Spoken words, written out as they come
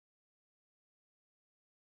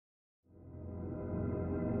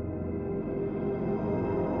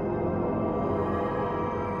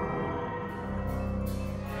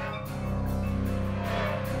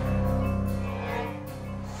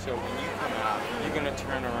you're gonna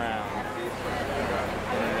turn around and do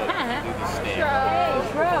the stand.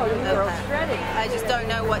 Hey, bro, you're shredding. I just don't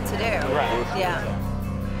know what to do. Right. Yeah.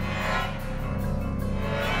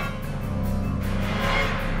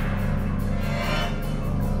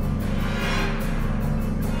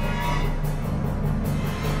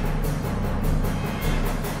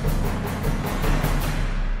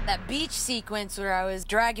 That beach sequence where I was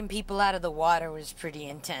dragging people out of the water was pretty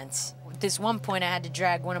intense. At this one point, I had to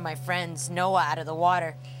drag one of my friends, Noah, out of the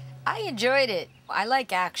water. I enjoyed it. I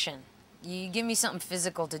like action. You give me something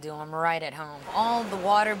physical to do, I'm right at home. All the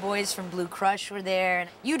water boys from Blue Crush were there, and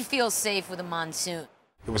you'd feel safe with a monsoon.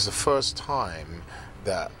 It was the first time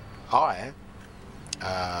that I,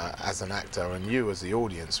 as an actor, and you as the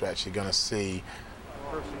audience, were actually going to see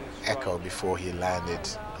Echo before he landed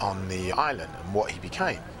on the island and what he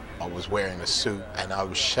became. I was wearing a suit and I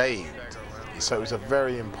was shaved. So it was a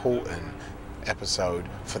very important episode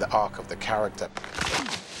for the arc of the character.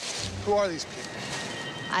 Who are these people?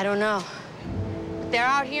 I don't know. They're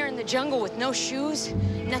out here in the jungle with no shoes,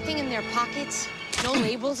 nothing in their pockets, no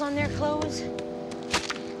labels on their clothes.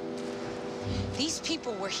 These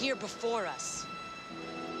people were here before us.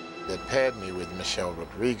 They paired me with Michelle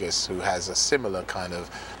Rodriguez, who has a similar kind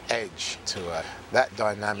of edge to her. That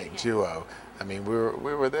dynamic duo, I mean, we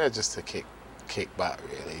were there just to kick butt,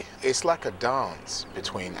 really. It's like a dance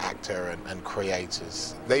between actor and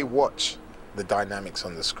creators. They watch the dynamics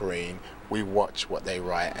on the screen, we watch what they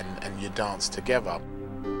write, and you dance together.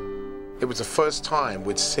 It was the first time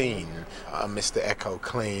we'd seen Mr. Echo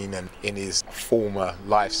clean and in his former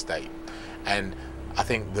life state. And I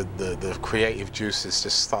think the creative juices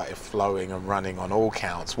just started flowing and running on all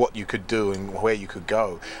counts, what you could do and where you could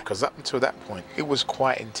go. Because up until that point, it was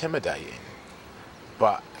quite intimidating.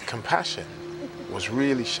 But compassion was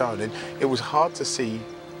really shown. And it was hard to see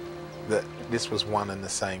that this was one and the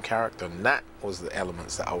same character. And that was the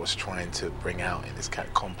elements that I was trying to bring out in this kind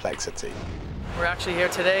of complexity. We're actually here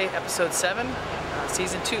today, episode 7,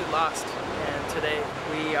 season 2, Lost. And today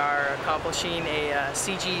we are accomplishing a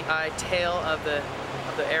CGI tale of the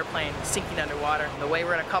airplane sinking underwater. And the way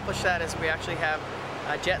we're going to accomplish that is we actually have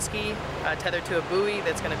a jet ski tethered to a buoy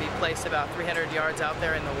that's going to be placed about 300 yards out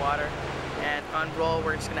there in the water. And on roll,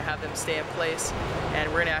 we're just going to have them stay in place, and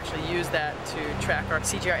we're going to actually use that to track our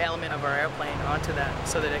CGI element of our airplane onto that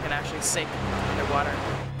so that it can actually sink underwater.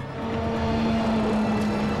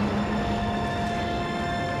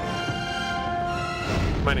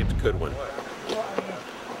 My name's Goodwin,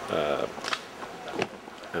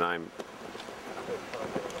 and I'm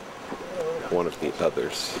one of the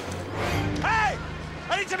others. Hey!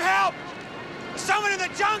 I need some help! There's someone in the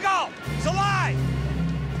jungle! It's alive!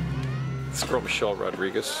 This girl, Michelle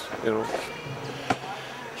Rodriguez, you know,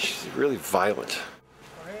 she's really violent.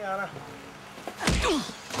 Hey, Anna.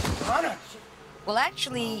 Anna! Well,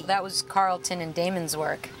 actually, that was Carlton and Damon's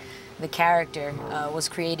work. The character was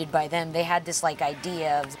created by them. They had this like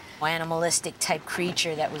idea of animalistic type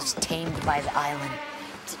creature that was tamed by the island.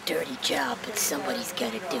 It's a dirty job, but somebody's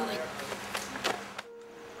got to do it.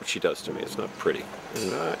 What she does to me, it's not pretty.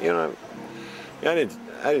 And, you know,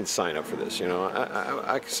 I didn't sign up for this, you know.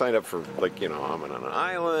 I signed up for, like, you know, I'm on an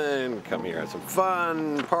island, come here, have some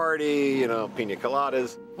fun, party, you know, pina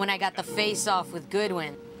coladas. When I got the face-off with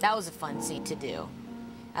Goodwin, that was a fun scene to do.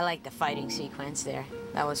 I like the fighting sequence there.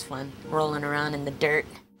 That was fun, rolling around in the dirt.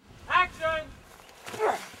 Action!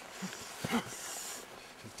 It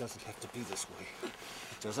doesn't have to be this way.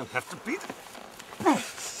 It doesn't have to be.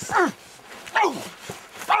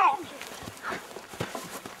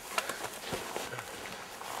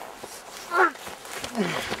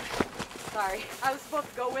 Sorry, I was supposed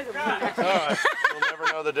to go with him. All right, we'll never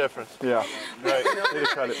know the difference. Yeah, right. Need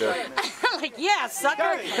to cut it there. Like, yeah, sucker.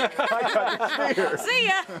 I cut it here. See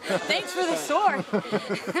ya. Thanks for the sword.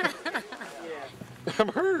 I'm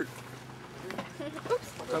hurt.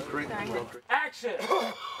 Action!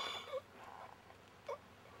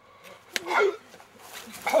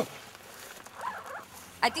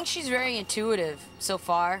 I think she's very intuitive so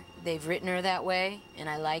far. They've written her that way, and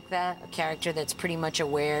I like that. A character that's pretty much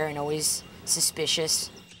aware and always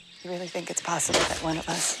suspicious. You really think it's possible that one of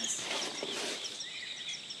us is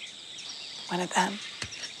one of them?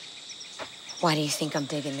 Why do you think I'm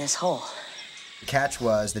digging this hole? The catch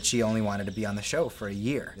was that she only wanted to be on the show for a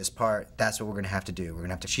year. This part, that's what we're gonna have to do. We're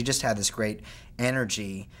gonna have to, she just had this great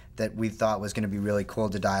energy that we thought was gonna be really cool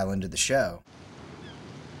to dial into the show.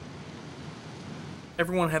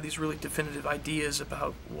 Everyone had these really definitive ideas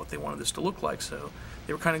about what they wanted this to look like, so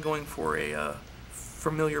they were kind of going for a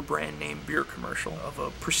familiar brand name beer commercial of a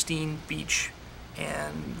pristine beach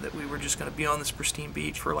and that we were just going to be on this pristine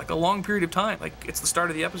beach for like a long period of time. Like, it's the start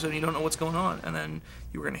of the episode and you don't know what's going on, and then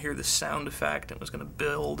you were going to hear this sound effect and it was going to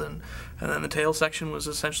build, and then the tail section was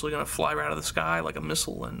essentially going to fly right out of the sky like a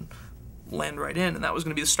missile and land right in, and that was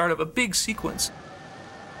going to be the start of a big sequence.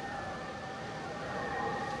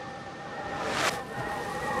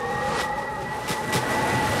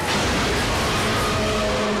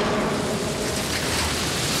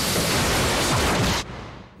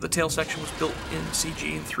 The tail section was built in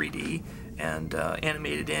CG and 3D and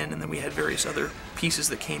animated in, and then we had various other pieces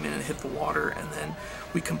that came in and hit the water, and then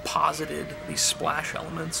we composited these splash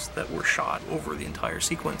elements that were shot over the entire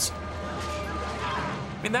sequence.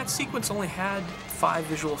 I mean, that sequence only had 5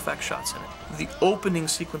 visual effects shots in it. The opening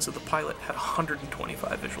sequence of the pilot had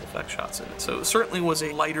 125 visual effects shots in it, so it certainly was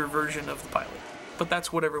a lighter version of the pilot. But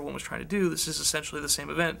that's what everyone was trying to do. This is essentially the same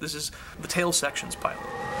event. This is the tail section's pilot.